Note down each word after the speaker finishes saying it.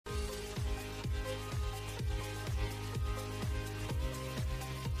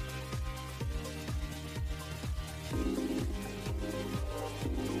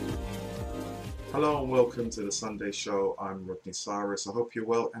Hello and welcome to the Sunday Show. I'm Rodney Cyrus. I hope you're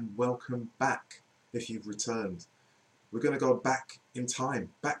well and welcome back if you've returned. We're going to go back in time,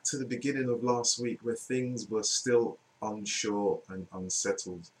 back to the beginning of last week where things were still unsure and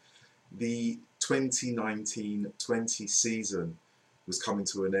unsettled. The 2019-20 season was coming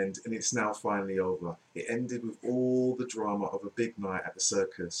to an end and it's now finally over. It ended with all the drama of a big night at the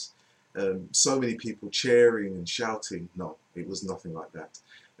circus. So many people cheering and shouting. No, it was nothing like that.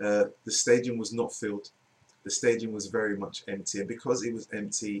 The stadium was not filled. The stadium was very much empty, and because it was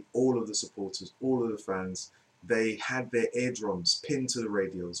empty, all of the supporters, all of the fans, they had their eardrums pinned to the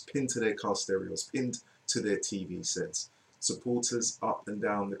radios, pinned to their car stereos, pinned to their TV sets. Supporters up and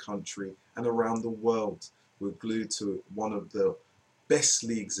down the country and around the world were glued to one of the best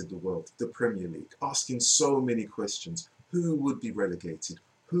leagues in the world, the Premier League, asking so many questions. Who would be relegated?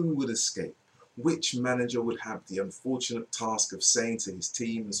 Who would escape? Which manager would have the unfortunate task of saying to his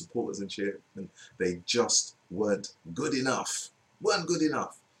team and supporters and chairmen they just weren't good enough? Weren't good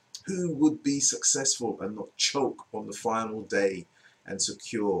enough. Who would be successful and not choke on the final day and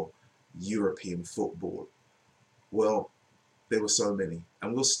secure European football? Well, there were so many.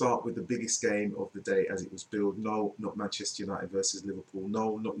 And we'll start with the biggest game of the day as it was billed. No, not Manchester United versus Liverpool.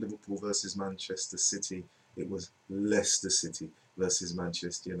 No, not Liverpool versus Manchester City. It was Leicester City versus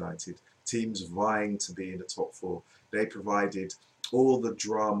Manchester United. Teams vying to be in the top four. They provided all the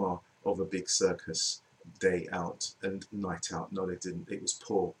drama of a big circus day out and night out. No, they didn't. It was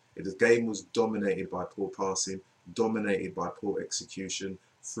poor. The game was dominated by poor passing, dominated by poor execution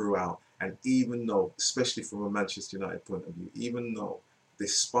throughout. And even though, especially from a Manchester United point of view, even though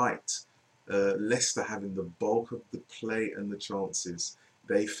despite Leicester having the bulk of the play and the chances,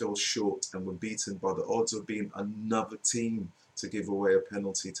 they fell short and were beaten by the odds of being another team to give away a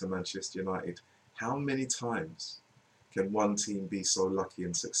penalty to Manchester United. How many times can one team be so lucky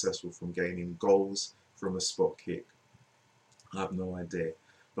and successful from gaining goals from a spot kick? I have no idea.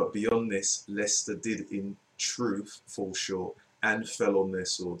 But beyond this, Leicester did in truth fall short and fell on their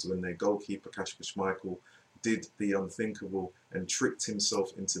swords when their goalkeeper Kasper Schmeichel did the unthinkable and tricked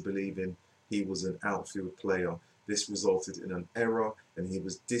himself into believing he was an outfield player. This resulted in an error and he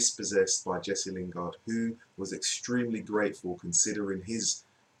was dispossessed by Jesse Lingard, who was extremely grateful considering his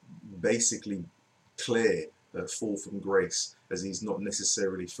basically clear fall from grace, as he's not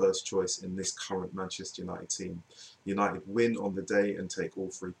necessarily first choice in this current Manchester United team. United win on the day and take all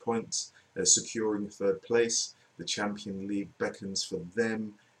 3 points, securing third place. The Champions League beckons for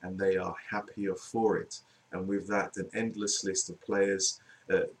them and they are happier for it. And with that, an endless list of players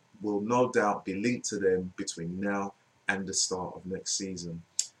will no doubt be linked to them between now and the start of next season.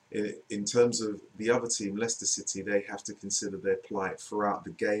 In terms of the other team, Leicester City, they have to consider their plight throughout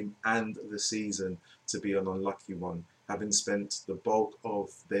the game and the season to be an unlucky one. Having spent the bulk of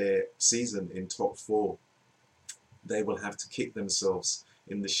their season in top four, they will have to kick themselves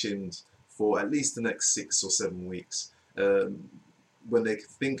in the shins for at least the next 6 or 7 weeks. When they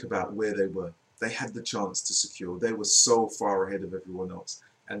think about where they were, they had the chance to secure. They were so far ahead of everyone else,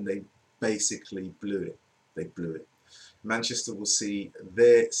 and they basically blew it. They blew it. Manchester will see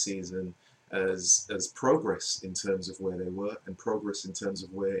their season as progress in terms of where they were and progress in terms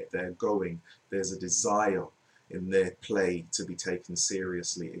of where they're going. There's a desire in their play to be taken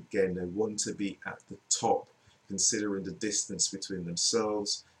seriously. Again, they want to be at the top, considering the distance between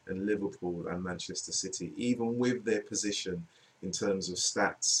themselves and Liverpool and Manchester City. Even with their position in terms of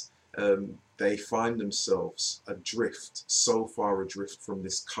stats, they find themselves adrift, so far adrift from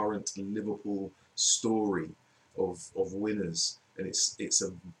this current Liverpool story of winners, and it's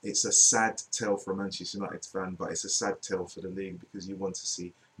a sad tale for a Manchester United fan, but it's a sad tale for the league because you want to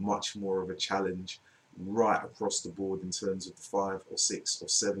see much more of a challenge right across the board in terms of the 5 or 6 or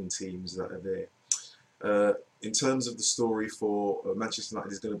 7 teams that are there. In terms of the story for Manchester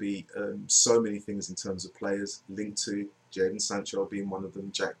United, there's going to be so many things in terms of players linked to Jadon Sancho being one of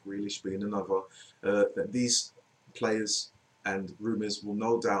them, Jack Grealish being another. That these players and rumours will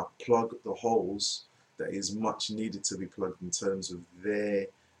no doubt plug the holes that is much needed to be plugged in terms of their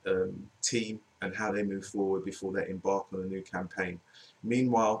team and how they move forward before they embark on a new campaign.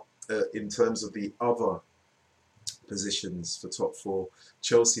 Meanwhile, in terms of the other positions for top four,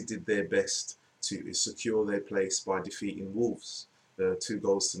 Chelsea did their best to secure their place by defeating Wolves 2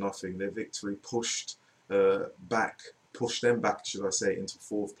 goals to nothing. Their victory pushed them back, should I say, into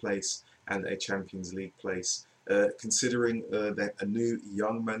fourth place and a Champions League place. Considering that a new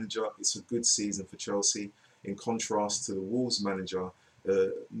young manager, it's a good season for Chelsea. In contrast to the Wolves manager,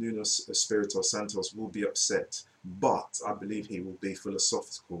 Nuno Espirito Santos will be upset, but I believe he will be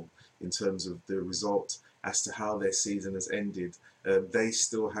philosophical in terms of the result as to how their season has ended. They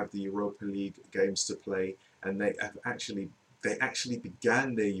still have the Europa League games to play, and they actually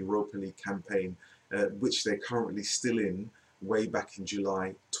began their Europa League campaign, which they're currently still in, way back in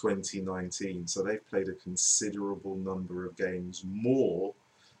July 2019. So they've played a considerable number of games, more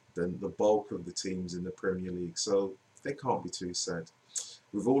than the bulk of the teams in the Premier League. So they can't be too sad.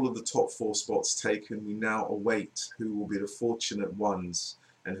 With all of the top 4 spots taken, we now await who will be the fortunate ones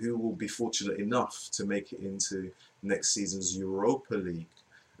and who will be fortunate enough to make it into next season's Europa League,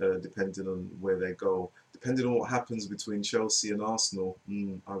 depending on where they go. Depending on what happens between Chelsea and Arsenal,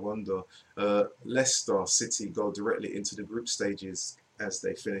 I wonder. Leicester City go directly into the group stages as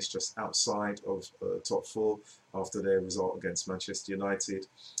they finish just outside of top 4 after their result against Manchester United.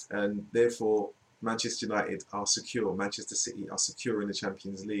 And therefore, Manchester United are secure, Manchester City are secure in the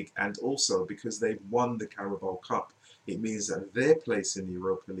Champions League, and also because they've won the Carabao Cup, it means that their place in the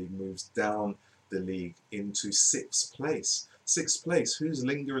Europa League moves down the league into 6th place. 6th place, who's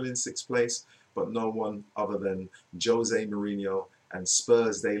lingering in 6th place? But no one other than Jose Mourinho and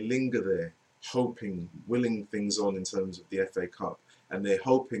Spurs. They linger there, hoping, willing things on in terms of the FA Cup, and they're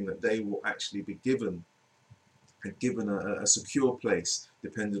hoping that they will actually be given a secure place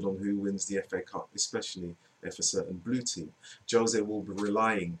depending on who wins the FA Cup, especially if a certain blue team. Jose will be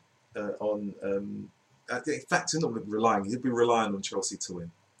relying in fact, he'll not be relying, he'll be relying on Chelsea to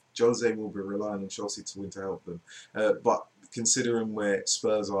win. Jose will be relying on Chelsea to win to help them. But considering where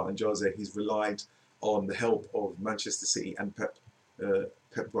Spurs are and Jose, he's relied on the help of Manchester City and Pep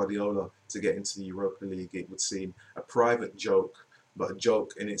Guardiola to get into the Europa League. It would seem a private joke, but a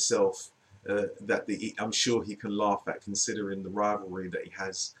joke in itself that I'm sure he can laugh at, considering the rivalry that he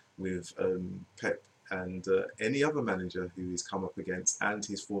has with Pep and any other manager who he's come up against and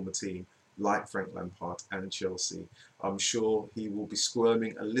his former team, like Frank Lampard and Chelsea. I'm sure he will be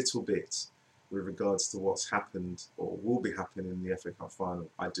squirming a little bit with regards to what's happened or will be happening in the FA Cup final.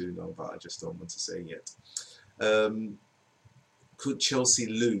 I do know, but I just don't want to say yet. Could Chelsea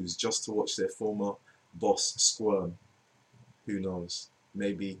lose just to watch their former boss squirm? Who knows?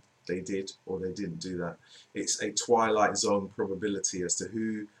 Maybe they did or they didn't do that. It's a twilight zone probability as to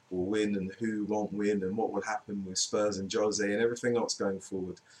who will win and who won't win and what will happen with Spurs and Jose and everything else going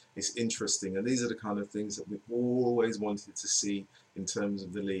forward. It's interesting, and these are the kind of things that we've always wanted to see in terms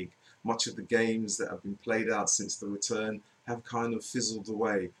of the league. Much of the games that have been played out since the return have kind of fizzled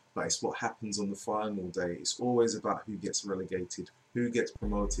away, but it's what happens on the final day. It's always about who gets relegated, who gets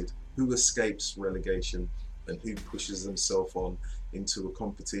promoted, who escapes relegation, and who pushes themselves on into a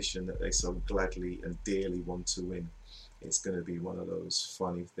competition that they so gladly and dearly want to win. It's going to be one of those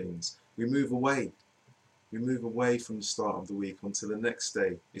funny things. We move away from the start of the week onto the next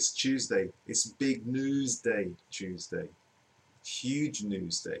day. It's Tuesday. It's big news day, Tuesday. Huge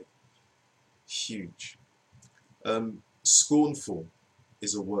news day. Huge. Scornful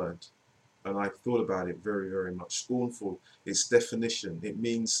is a word, and I thought about it very, very much. Scornful, its definition, it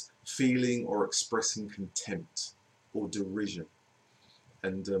means feeling or expressing contempt or derision.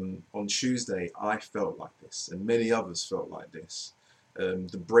 And on Tuesday, I felt like this, and many others felt like this.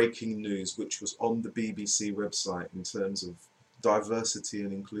 The breaking news, which was on the BBC website in terms of diversity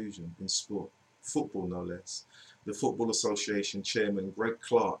and inclusion in sport, football no less. The Football Association chairman, Greg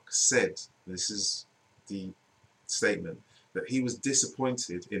Clark, said, this is the statement, that he was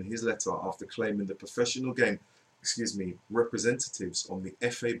disappointed in his letter after claiming the professional game, representatives on the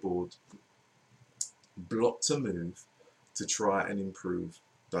FA board blocked a move to try and improve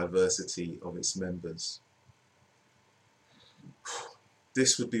diversity of its members.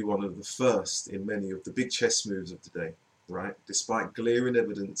 This would be one of the first in many of the big chess moves of today, right? Despite glaring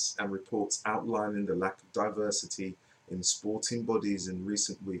evidence and reports outlining the lack of diversity in sporting bodies in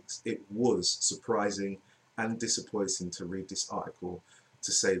recent weeks, it was surprising and disappointing to read this article,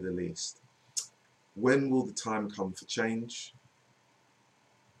 to say the least. When will the time come for change?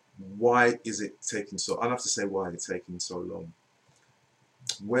 Why is it taking so? I'll have to say, why is it taking so long?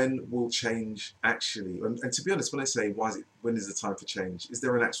 When will change actually? And to be honest, when I say when is the time for change? Is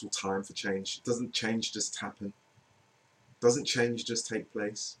there an actual time for change? Doesn't change just happen? Doesn't change just take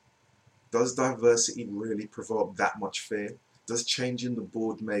place? Does diversity really provoke that much fear? Does changing the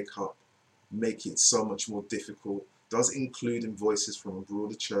board makeup make it so much more difficult? Does including voices from a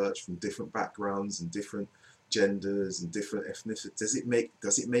broader church, from different backgrounds and different genders and different ethnicities, does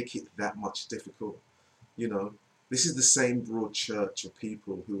it make it that much difficult? You know, this is the same broad church of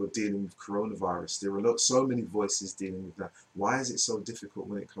people who are dealing with coronavirus. There are so many voices dealing with that. Why is it so difficult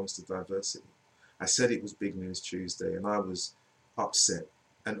when it comes to diversity? I said it was Big News Tuesday, and I was upset,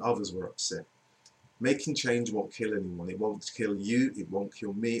 and others were upset. Making change won't kill anyone. It won't kill you, it won't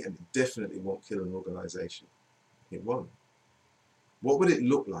kill me, and it definitely won't kill an organisation. It won't. What would it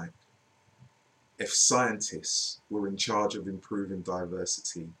look like if scientists were in charge of improving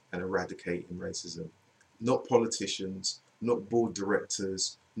diversity and eradicating racism? Not politicians, not board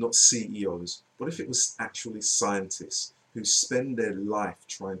directors, not CEOs, but if it was actually scientists who spend their life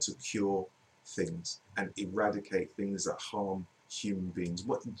trying to cure things and eradicate things that harm human beings.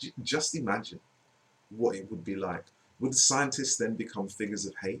 Just imagine what it would be like. Would scientists then become figures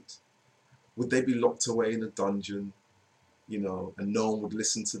of hate? Would they be locked away in a dungeon, you know, and no one would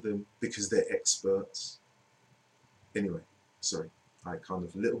listen to them because they're experts? Anyway, sorry, I kind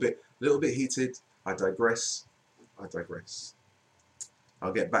of a little bit heated. I digress. I digress.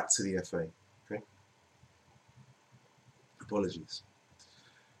 I'll get back to the FA. Okay. Apologies.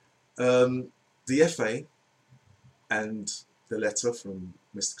 The FA and the letter from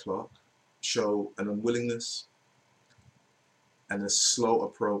Mr. Clark show an unwillingness and a slow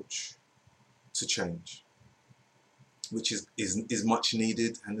approach to change, which is much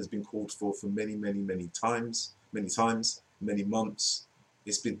needed and has been called for many times, many months.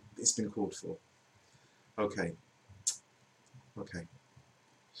 It's been called for. Okay.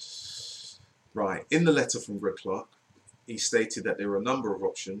 Right. In the letter from Greg Clark, he stated that there are a number of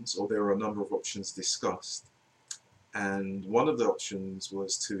options, or there are a number of options discussed, and one of the options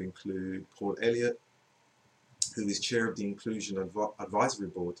was to include Paul Elliott, who is chair of the Inclusion Advisory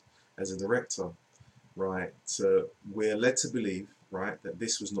Board, as a director. Right. So we're led to believe, right, that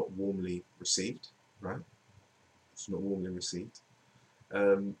this was not warmly received. Right. It's not warmly received.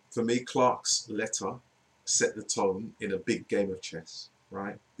 For me, Clark's letter set the tone in a big game of chess.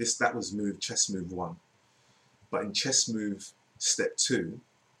 Right. That was chess move 1. But in chess move step 2,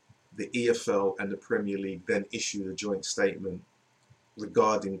 the EFL and the Premier League then issued a joint statement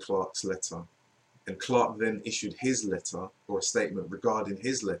regarding Clark's letter. And Clark then issued his letter, or a statement regarding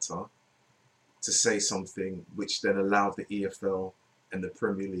his letter, to say something which then allowed the EFL and the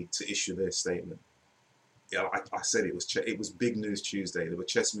Premier League to issue their statement. Yeah, I said it was Big News Tuesday. There were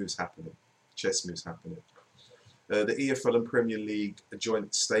chess moves happening. The EFL and Premier League, a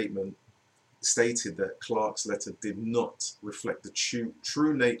joint statement, stated that Clark's letter did not reflect the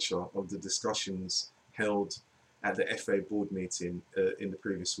true nature of the discussions held at the FA board meeting in the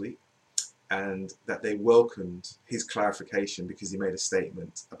previous week, and that they welcomed his clarification because he made a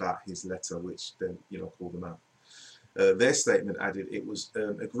statement about his letter, which then, you know, called them out. Their statement added it was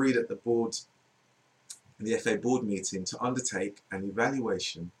agreed at the board, in the FA board meeting, to undertake an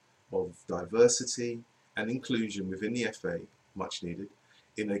evaluation of diversity and inclusion within the FA, much needed,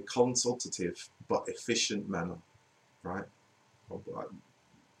 in a consultative but efficient manner. Right?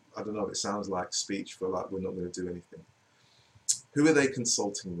 I don't know, it sounds like speech for like we're not going to do anything. Who are they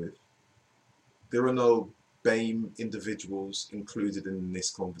consulting with? There are no BAME individuals included in this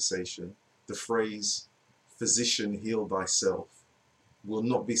conversation. The phrase, physician heal thyself, will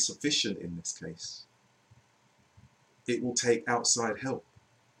not be sufficient in this case. It will take outside help.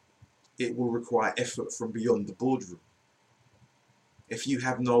 It will require effort from beyond the boardroom. If you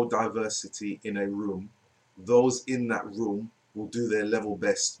have no diversity in a room, those in that room will do their level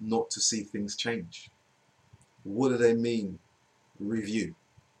best not to see things change. What do they mean? Review.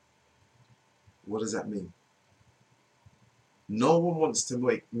 What does that mean? No one wants to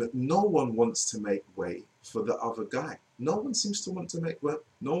make way for the other guy. No one seems to want to make way.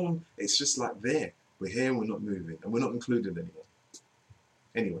 No one. It's just like there. We're here. We're not moving, and we're not included anymore.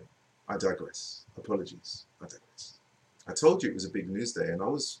 Anyway, I digress. Apologies. I digress. I told you it was a big news day, and I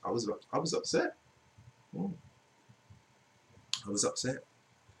was upset. Oh. I was upset.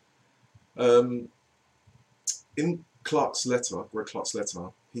 In Clark's letter, Greg Clark's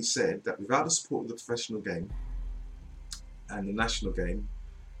letter, he said that without the support of the professional game and the national game,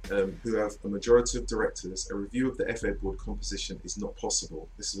 who have a majority of directors, a review of the FA board composition is not possible.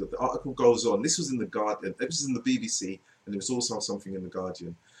 This is what the article goes on. This was in the Guardian. This was in the BBC, and there was also something in the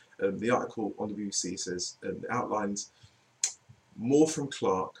Guardian. The article on the BBC says outlines more from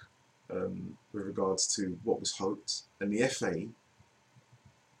Clark with regards to what was hoped, and the FA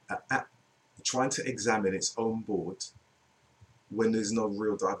trying to examine its own board when there's no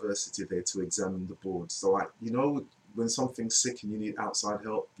real diversity there to examine the board. So you know, when something's sick and you need outside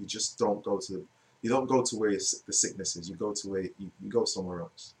help, you just don't go to where the sickness is. You go to where you go somewhere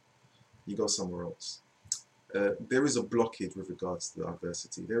else. You go somewhere else. There is a blockage with regards to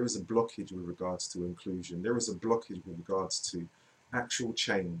diversity. There is a blockage with regards to inclusion. There is a blockage with regards to actual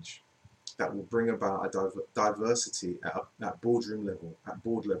change that will bring about a diversity at boardroom level, at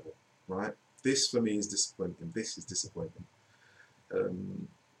board level, right? This for me is disappointing. This is disappointing.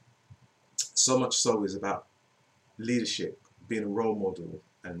 So much so is about leadership, being a role model,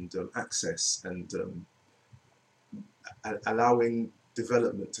 and access, and allowing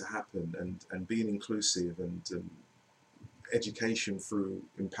development to happen, and being inclusive, and education through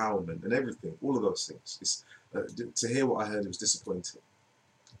empowerment and everything, all of those things. To hear what I heard, it was disappointing.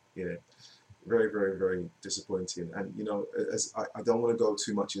 Yeah, very, very, very disappointing. And as I don't want to go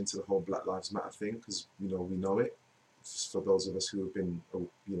too much into the whole Black Lives Matter thing, because we know it, for those of us who have been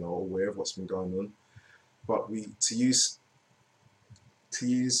aware of what's been going on. But to use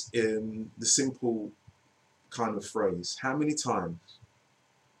the simple kind of phrase, how many times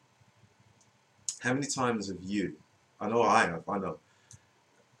have you, I know I know,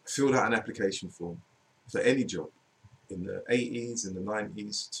 filled out an application form for any job in the 80s, in the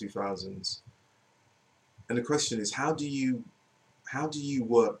 90s, 2000s, and the question is, how do you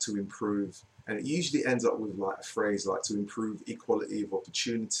work to improve? And it usually ends up with like a phrase like, to improve equality of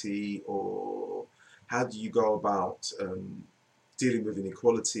opportunity, or how do you go about dealing with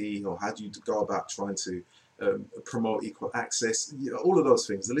inequality, or how do you go about trying to promote equal access? All of those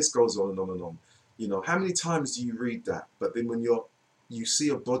things. The list goes on and on and on. How many times do you read that? But then when you see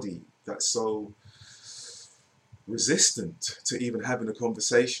a body that's so resistant to even having a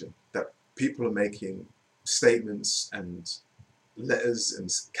conversation, that people are making statements and letters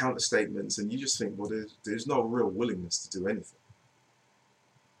and counter statements, and you just think, well, there's no real willingness to do anything.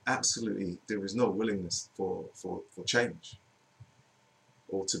 Absolutely, there is no willingness for change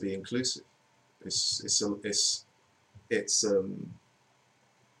or to be inclusive. It's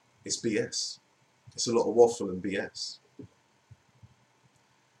BS. It's a lot of waffle and BS.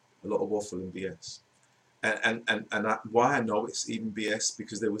 A lot of waffle and BS. And why I know it's even BS,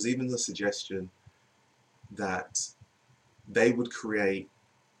 because there was even the suggestion that they would create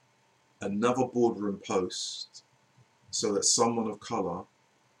another boardroom post so that someone of colour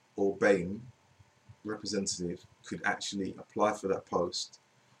or BAME representative could actually apply for that post,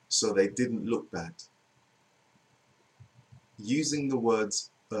 so they didn't look bad. Using the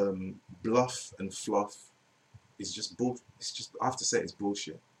words bluff and fluff is just I have to say, it's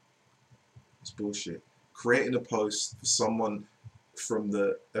bullshit. It's bullshit. Creating a post for someone from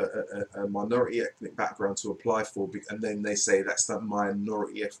a minority ethnic background to apply for, and then they say that's that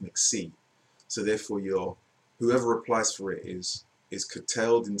minority ethnic seat, so therefore whoever applies for it is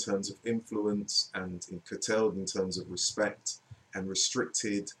curtailed in terms of influence, and curtailed in terms of respect, and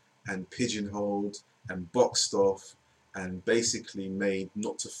restricted and pigeonholed and boxed off, and basically made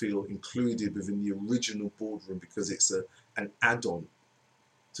not to feel included within the original boardroom, because it's an add-on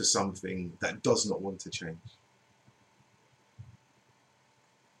to something that does not want to change.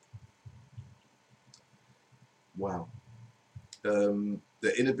 Wow.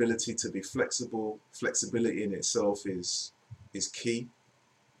 The inability to be flexible, flexibility in itself is key.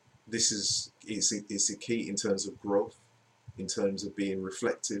 This is a key in terms of growth, in terms of being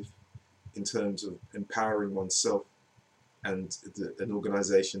reflective, in terms of empowering oneself and an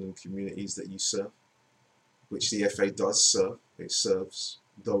organisation and communities that you serve, which the FA does serve. It serves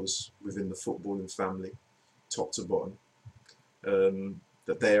those within the footballing family, top to bottom,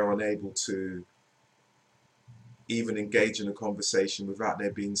 that they are unable to even engage in a conversation without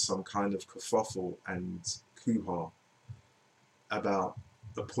there being some kind of kerfuffle and hoo-ha about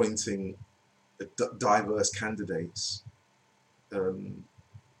appointing diverse candidates.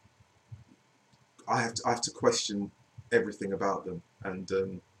 I have to question everything about them, and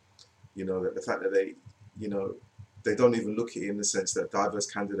the fact that they don't even look at it in the sense that diverse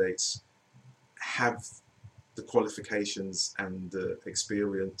candidates have the qualifications and the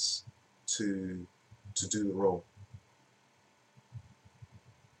experience to do the role.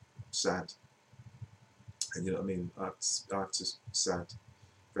 Sad. And you know what I mean? I have to sad.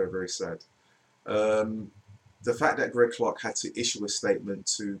 Very, very sad. The fact that Greg Clark had to issue a statement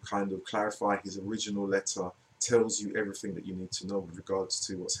to kind of clarify his original letter tells you everything that you need to know with regards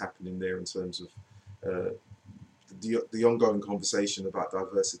to what's happening there in terms of the ongoing conversation about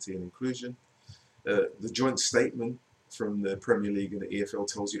diversity and inclusion. The joint statement from the Premier League and the EFL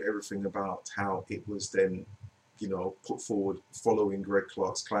tells you everything about how it was then, put forward following Greg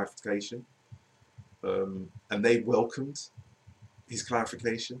Clark's clarification. And they welcomed his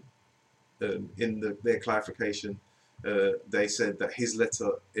clarification. In their clarification, they said that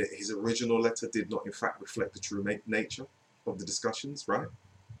his original letter did not in fact reflect the true nature of the discussions, right?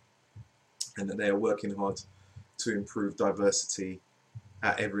 And that they are working hard to improve diversity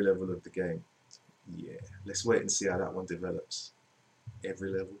at every level of the game. Yeah, let's wait and see how that one develops.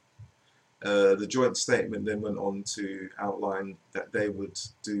 Every level. The joint statement then went on to outline that they would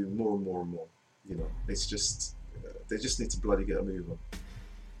do more and more and more. It's just, they just need to bloody get a move on.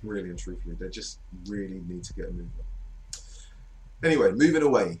 really and truthfully. They just really need to get a move on. Anyway, moving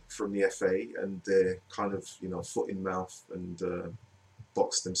away from the FA and their kind of, foot in mouth and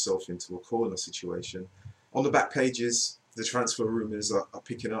boxed themselves into a corner situation. On the back pages, the transfer rumours are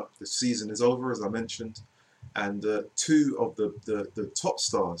picking up. The season is over, as I mentioned, and two of the top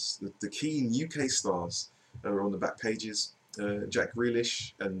stars, the key UK stars, are on the back pages. Jack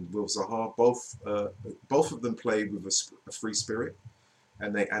Grealish and Will Zaha, both of them play with a free spirit,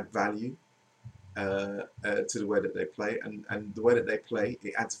 and they add value to the way that they play, and the way that they play,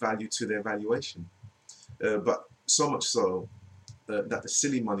 it adds value to their valuation. But so much so that the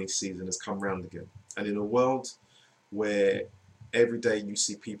silly money season has come round again. And in a world where every day you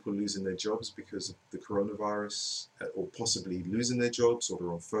see people losing their jobs because of the coronavirus, or possibly losing their jobs, or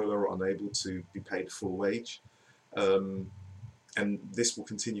they're on furlough or unable to be paid full wage, and this will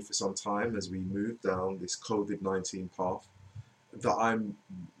continue for some time as we move down this COVID-19 path, that I'm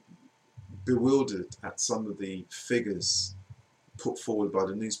bewildered at some of the figures put forward by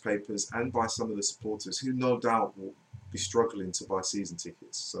the newspapers and by some of the supporters who no doubt will be struggling to buy season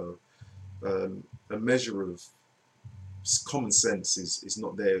tickets. So a measure of common sense is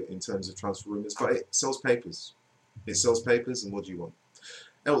not there in terms of transfer rumours, but it sells papers. It sells papers, and what do you want?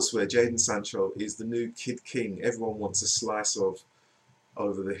 Elsewhere, Jadon Sancho is the new Kid King. Everyone wants a slice of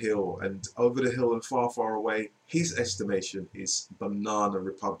over the hill, and over the hill and far, far away, his estimation is Banana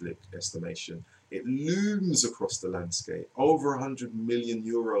Republic estimation. It looms across the landscape. Over 100 million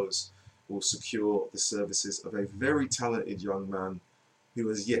euros will secure the services of a very talented young man who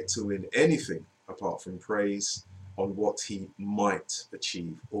has yet to win anything apart from praise on what he might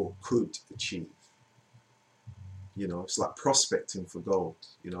achieve or could achieve. It's like prospecting for gold.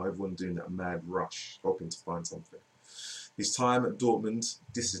 Everyone doing that mad rush, hoping to find something. His time at Dortmund,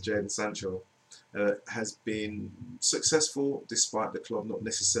 this is Jadon Sancho, has been successful despite the club not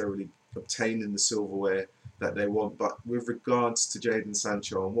necessarily obtaining the silverware that they want. But with regards to Jadon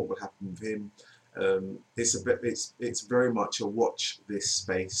Sancho and what would happen with him, it's very much a watch this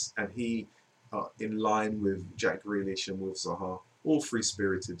space, and he, in line with Jack Grealish and Will Zaha, all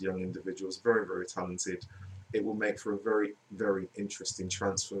free-spirited young individuals, very, very talented. It will make for a very, very interesting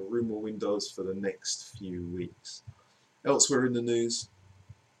transfer rumour windows for the next few weeks. Elsewhere in the news,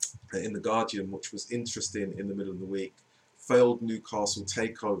 in The Guardian, which was interesting in the middle of the week, failed Newcastle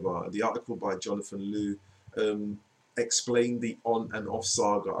takeover. The article by Jonathan Liu explained the on and off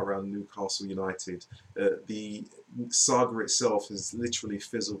saga around Newcastle United. The saga itself has literally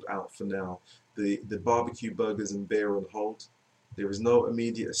fizzled out for now. The barbecue, burgers and beer on hold. There is no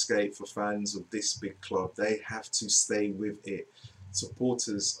immediate escape for fans of this big club. They have to stay with it.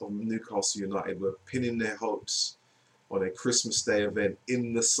 Supporters of Newcastle United were pinning their hopes on a Christmas Day event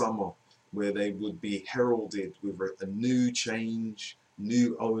in the summer, where they would be heralded with a new change,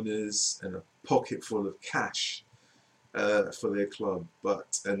 new owners, and a pocket full of cash for their club.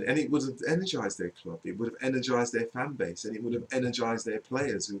 And it would have energized their club, it would have energized their fan base, and it would have energized their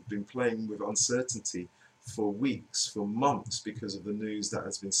players who've been playing with uncertainty for weeks, for months, because of the news that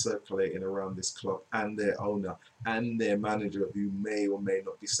has been circulating around this club and their owner and their manager, who may or may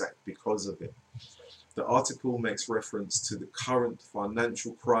not be sacked because of it. The article makes reference to the current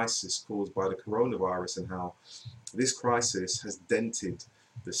financial crisis caused by the coronavirus and how this crisis has dented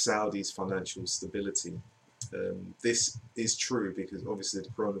the Saudis' financial stability. This is true because obviously the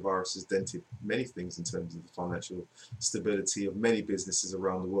coronavirus has dented many things in terms of the financial stability of many businesses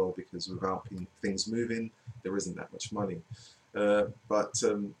around the world, because without things moving, there isn't that much money. But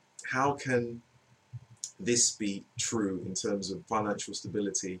how can this be true in terms of financial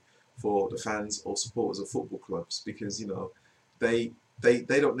stability for the fans or supporters of football clubs? Because they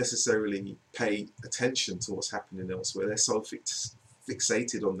don't necessarily pay attention to what's happening elsewhere. They're so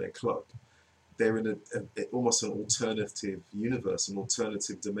fixated on their club. They're in almost an alternative universe, an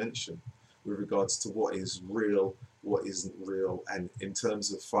alternative dimension with regards to what is real, what isn't real, and in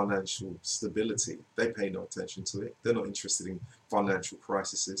terms of financial stability, they pay no attention to it. They're not interested in financial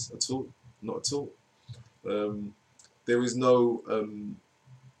crises at all, not at all. There is no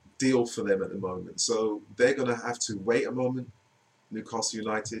deal for them at the moment, so they're going to have to wait a moment. Newcastle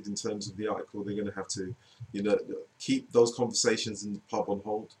United, in terms of the article, they're going to have to, keep those conversations in the pub on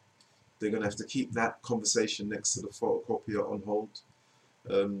hold. They're going to have to keep that conversation next to the photocopier on hold,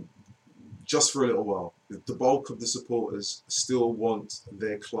 just for a little while. The bulk of the supporters still want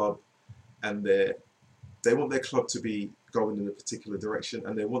their club, and they want their club to be going in a particular direction,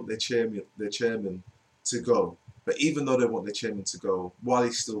 and they want their chairman to go. But even though they want their chairman to go, while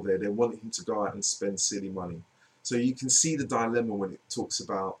he's still there, they want him to go out and spend silly money. So you can see the dilemma when it talks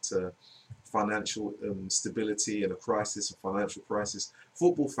about financial stability and a crisis, a financial crisis.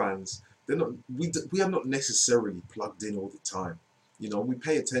 Football fans, we are not necessarily plugged in all the time. You know, we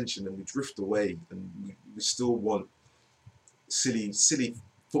pay attention and we drift away, and we still want silly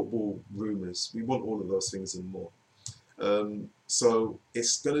football rumours. We want all of those things and more. So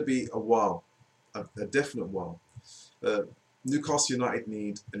it's going to be a while, a definite while. Newcastle United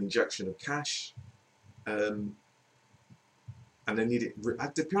need an injection of cash, and they need it.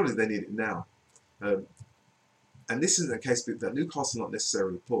 To be honest, they need it now. And this isn't a case that Newcastle are not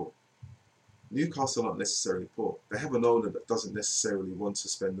necessarily poor. Newcastle aren't necessarily poor. They have an owner that doesn't necessarily want to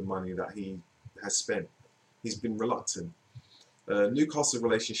spend the money that he has spent. He's been reluctant. Newcastle's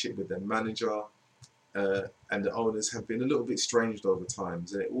relationship with their manager and the owners have been a little bit strained over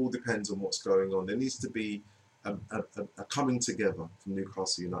times, and it all depends on what's going on. There needs to be a coming together from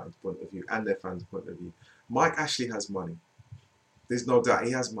Newcastle United's point of view and their fans' point of view. Mike Ashley has money. There's no doubt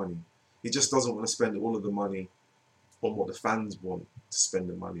he has money. He just doesn't want to spend all of the money on what the fans want to spend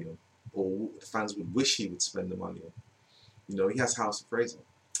the money on, or what the fans would wish he would spend the money on. You know, he has House of Fraser.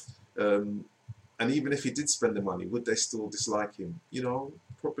 And even if he did spend the money, would they still dislike him? You know,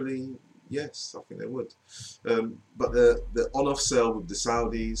 probably yes, I think they would. But the on-off sale with the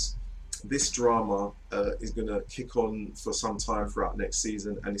Saudis, this drama is going to kick on for some time throughout next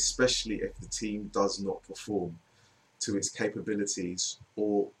season, and especially if the team does not perform to its capabilities,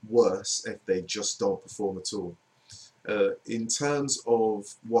 or worse, if they just don't perform at all. In terms of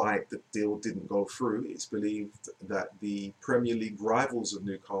why the deal didn't go through, it's believed that the Premier League rivals of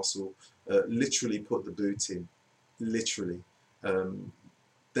Newcastle literally put the boot in. Literally.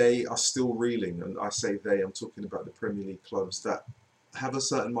 They are still reeling, and I say they, I'm talking about the Premier League clubs that have a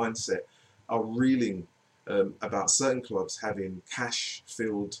certain mindset, are reeling about certain clubs having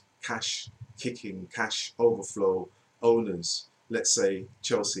cash-filled, cash-kicking, cash overflow owners, let's say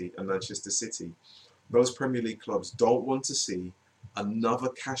Chelsea and Manchester City. Those Premier League clubs don't want to see another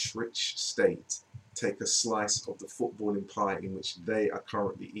cash-rich state take a slice of the footballing pie in which they are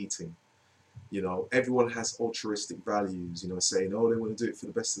currently eating. You know, everyone has altruistic values, you know, saying, oh, they want to do it for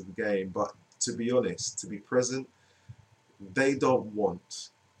the best of the game. But to be honest, to be present, they don't want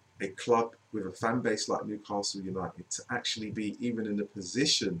a club with a fan base like Newcastle United to actually be even in the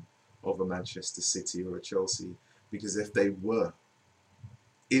position of a Manchester City or a Chelsea. Because if they were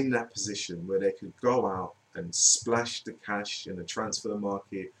in that position where they could go out and splash the cash in the transfer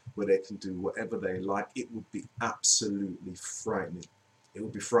market, where they can do whatever they like, it would be absolutely frightening. It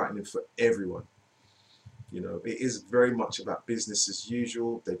would be frightening for everyone. You know, it is very much about business as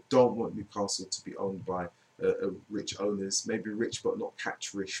usual. They don't want Newcastle to be owned by rich owners, maybe rich but not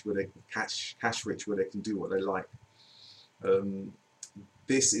cash rich, where they can cash rich, where they can do what they like.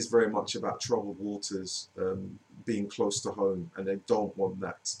 This is very much about troubled waters, being close to home, and they don't want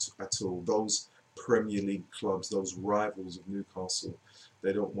that at all. Those Premier League clubs, those rivals of Newcastle,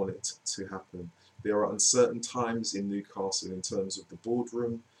 they don't want it to happen. There are uncertain times in Newcastle in terms of the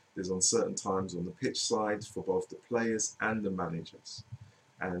boardroom. There's uncertain times on the pitch side for both the players and the managers.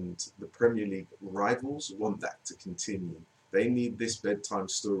 And the Premier League rivals want that to continue. They need this bedtime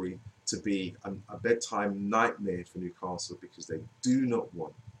story to be a bedtime nightmare for Newcastle, because they do not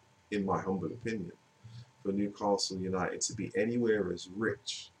want, in my humble opinion, for Newcastle United to be anywhere as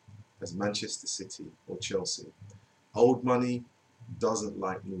rich as Manchester City or Chelsea. Old money doesn't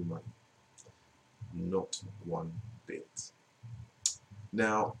like new money. Not one bit.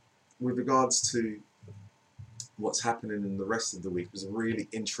 Now, with regards to what's happening in the rest of the week, was a really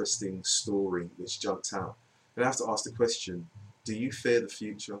interesting story which jumped out. And I have to ask the question, do you fear the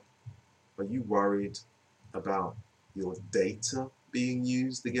future? Are you worried about your data being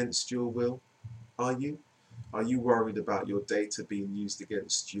used against your will? Are you? Are you worried about your data being used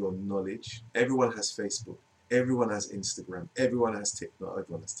against your knowledge? Everyone has Facebook. Everyone has Instagram. Everyone has TikTok.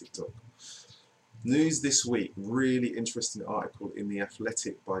 Everyone has TikTok. News this week, really interesting article in The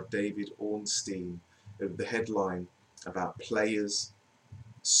Athletic by David Ornstein. The headline about players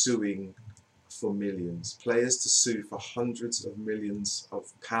suing for millions. Players to sue for hundreds of millions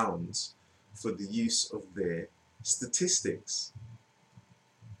of pounds for the use of their statistics.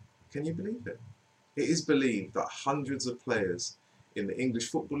 Can you believe it? It is believed that hundreds of players in the English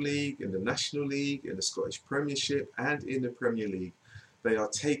Football League, in the National League, in the Scottish Premiership and in the Premier League, they are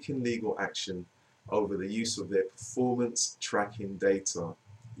taking legal action over the use of their performance tracking data.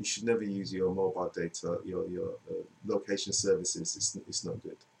 You should never use your mobile data, your location services. It's not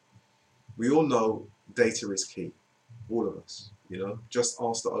good. We all know data is key, all of us. You know, just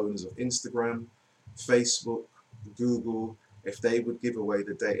ask the owners of Instagram, Facebook, Google, if they would give away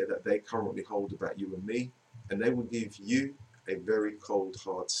the data that they currently hold about you and me, and they would give you a very cold,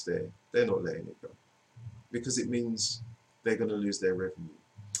 hard stare. They're not letting it go because it means they're going to lose their revenue.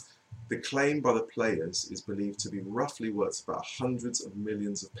 The claim by the players is believed to be roughly worth about hundreds of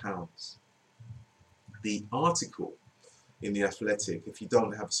millions of pounds. The article in The Athletic, if you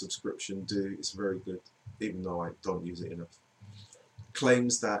don't have a subscription, do. It's very good, even though I don't use it enough.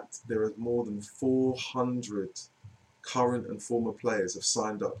 Claims that there are more than 400 current and former players have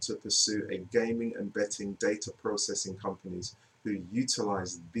signed up to pursue a gaming and betting data processing companies who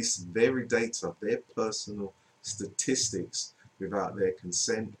utilize this very data, their personal statistics, without their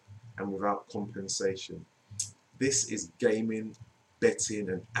consent and without compensation. This is gaming, betting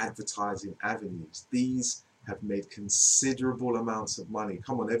and advertising avenues. These have made considerable amounts of money.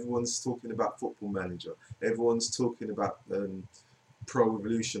 Come on, everyone's talking about Football Manager. Everyone's talking about Pro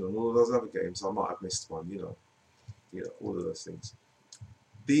Evolution and all of those other games. I might have missed one, you know, all of those things.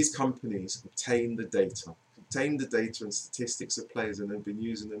 These companies obtain the data and statistics of players, and they've been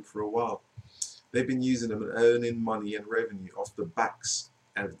using them for a while. They've been using them and earning money and revenue off the backs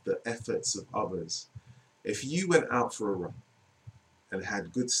and the efforts of others. If you went out for a run and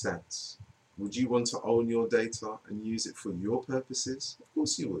had good stats, would you want to own your data and use it for your purposes? Of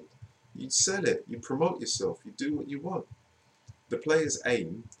course you would. You'd sell it, you'd promote yourself, you'd do what you want. The players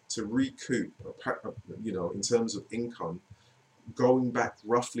aim to recoup, you know, in terms of income, going back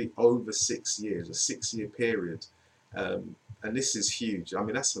roughly over 6 years, a 6-year period. And this is huge. I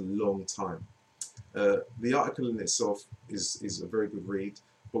mean, that's a long time. The article in itself is a very good read,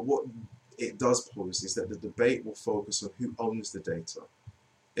 but what it does pose is that the debate will focus on who owns the data.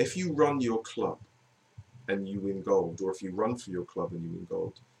 If you run your club and you win gold, or if you run for your club and you win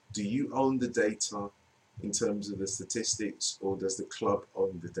gold, do you own the data in terms of the statistics, or does the club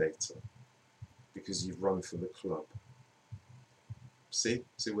own the data because you've run for the club? See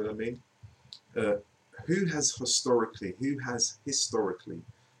what I mean? Who has historically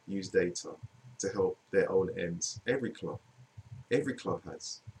used data to help their own ends? Every club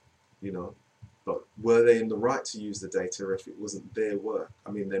has, you know. But were they in the right to use the data if it wasn't their work?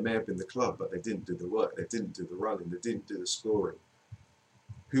 I mean, they may have been the club, but they didn't do the work. They didn't do the running. They didn't do the scoring.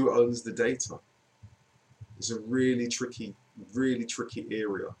 Who owns the data? It's a really tricky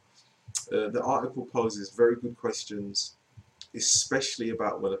area. The article poses very good questions, especially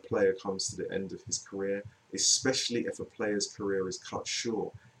about when a player comes to the end of his career, especially if a player's career is cut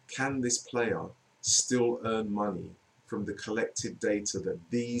short. Can this player still earn money from the collected data that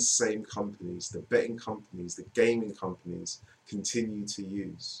these same companies, the betting companies, the gaming companies, continue to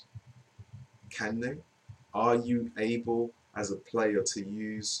use? Can they? Are you able as a player to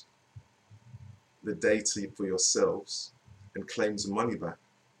use the data for yourselves and claim some money back?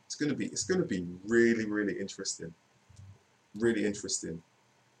 It's going to be really interesting. Really interesting.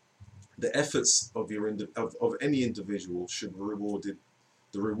 The efforts of any individual should be rewarded.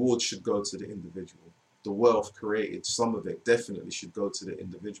 The reward should go to the individual. The wealth created, some of it definitely should go to the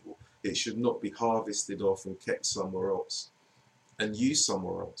individual. It should not be harvested off and kept somewhere else and used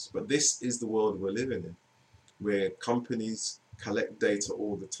somewhere else. But this is the world we're living in, where companies collect data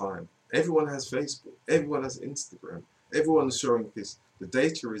all the time. Everyone has Facebook, everyone has Instagram, everyone's showing this. The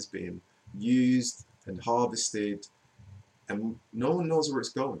data is being used and harvested, and no one knows where it's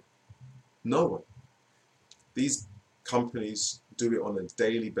going. No one. These companies do it on a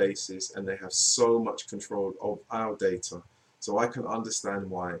daily basis, and they have so much control of our data. So I can understand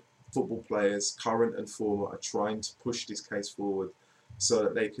why football players, current and former, are trying to push this case forward so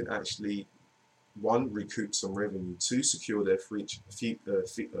that they can actually, one, recoup some revenue, two, secure their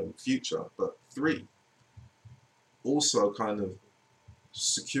future, but three, also kind of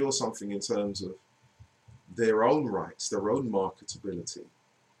secure something in terms of their own rights, their own marketability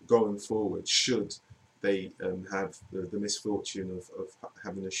going forward, should they have the misfortune of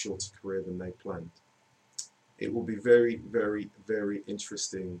having a shorter career than they planned. It will be very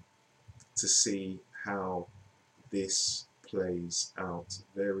interesting to see how this plays out.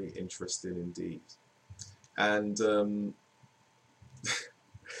 Very interesting indeed. And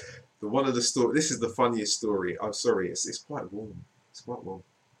this is the funniest story. I'm sorry, it's quite warm. It's quite warm.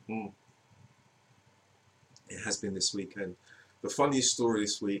 It has been this weekend. The funniest story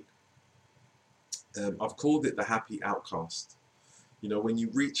this week, I've called it the happy outcast. You know, when you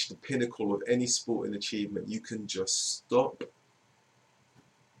reach the pinnacle of any sporting achievement, you can just stop.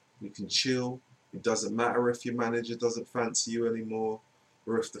 You can chill. It doesn't matter if your manager doesn't fancy you anymore,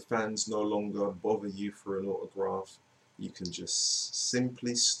 or if the fans no longer bother you for an autograph. You can just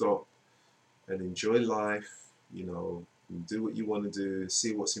simply stop and enjoy life, you know, do what you want to do,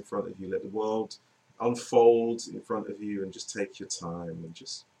 see what's in front of you, let the world unfold in front of you, and just take your time and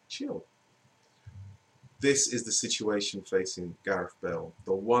just chill. This is the situation facing Gareth Bale,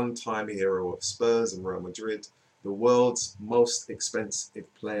 the one-time hero of Spurs and Real Madrid, the world's most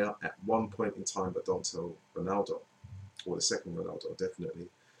expensive player at one point in time, but don't tell Ronaldo, or the second Ronaldo, definitely.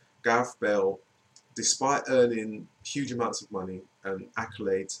 Gareth Bale, despite earning huge amounts of money and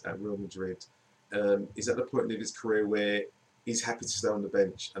accolades at Real Madrid, is at the point in his career where he's happy to stay on the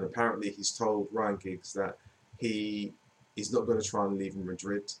bench. And apparently he's told Ryan Giggs that he is not going to try and leave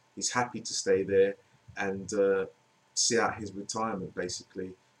Madrid. He's happy to stay there and see out his retirement,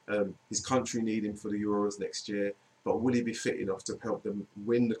 basically. His country need him for the Euros next year, but will he be fit enough to help them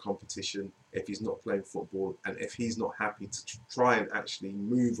win the competition if he's not playing football, and if he's not happy to try and actually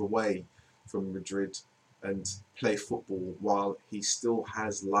move away from Madrid and play football while he still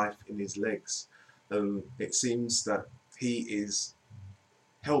has life in his legs? It seems that he is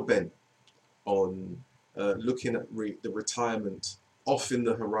hell-bent on looking at the retirement off in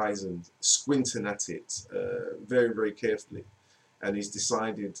the horizon, squinting at it very, very carefully. And he's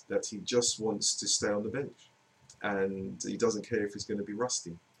decided that he just wants to stay on the bench. And he doesn't care if he's going to be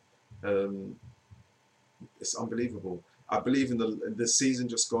rusty. It's unbelievable. I believe in the season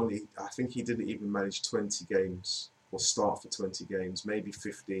just gone, I think he didn't even manage 20 games or start for 20 games, maybe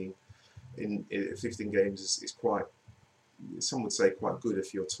 15. In 15 games is quite, some would say quite good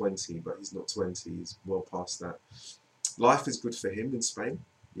if you're 20, but he's not 20, he's well past that. Life is good for him in Spain.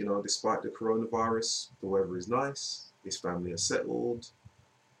 You know, despite the coronavirus, the weather is nice, his family are settled,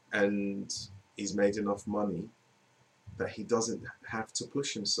 and he's made enough money that he doesn't have to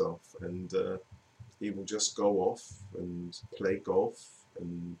push himself, and he will just go off and play golf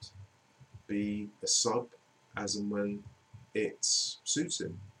and be a sub as and when it suits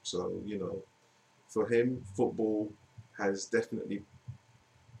him. So, you know, for him, football has definitely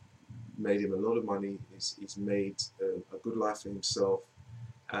made him a lot of money. He's made a good life for himself,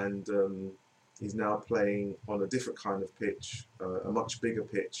 and he's now playing on a different kind of pitch, a much bigger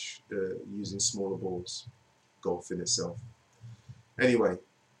pitch, using smaller balls, golf in itself. Anyway,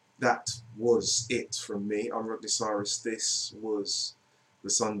 that was it from me. I'm Rodney Cyrus. This was the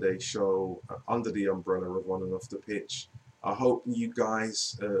Sunday show under the umbrella of On and Off the Pitch. I hope you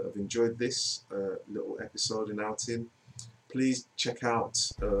guys have enjoyed this little episode and outing. Please check out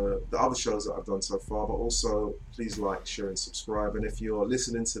the other shows that I've done so far, but also please like, share and subscribe. And if you're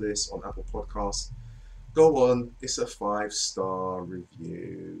listening to this on Apple Podcasts, go on, it's a 5-star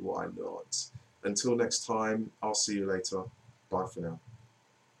review, why not? Until next time, I'll see you later. Bye for now.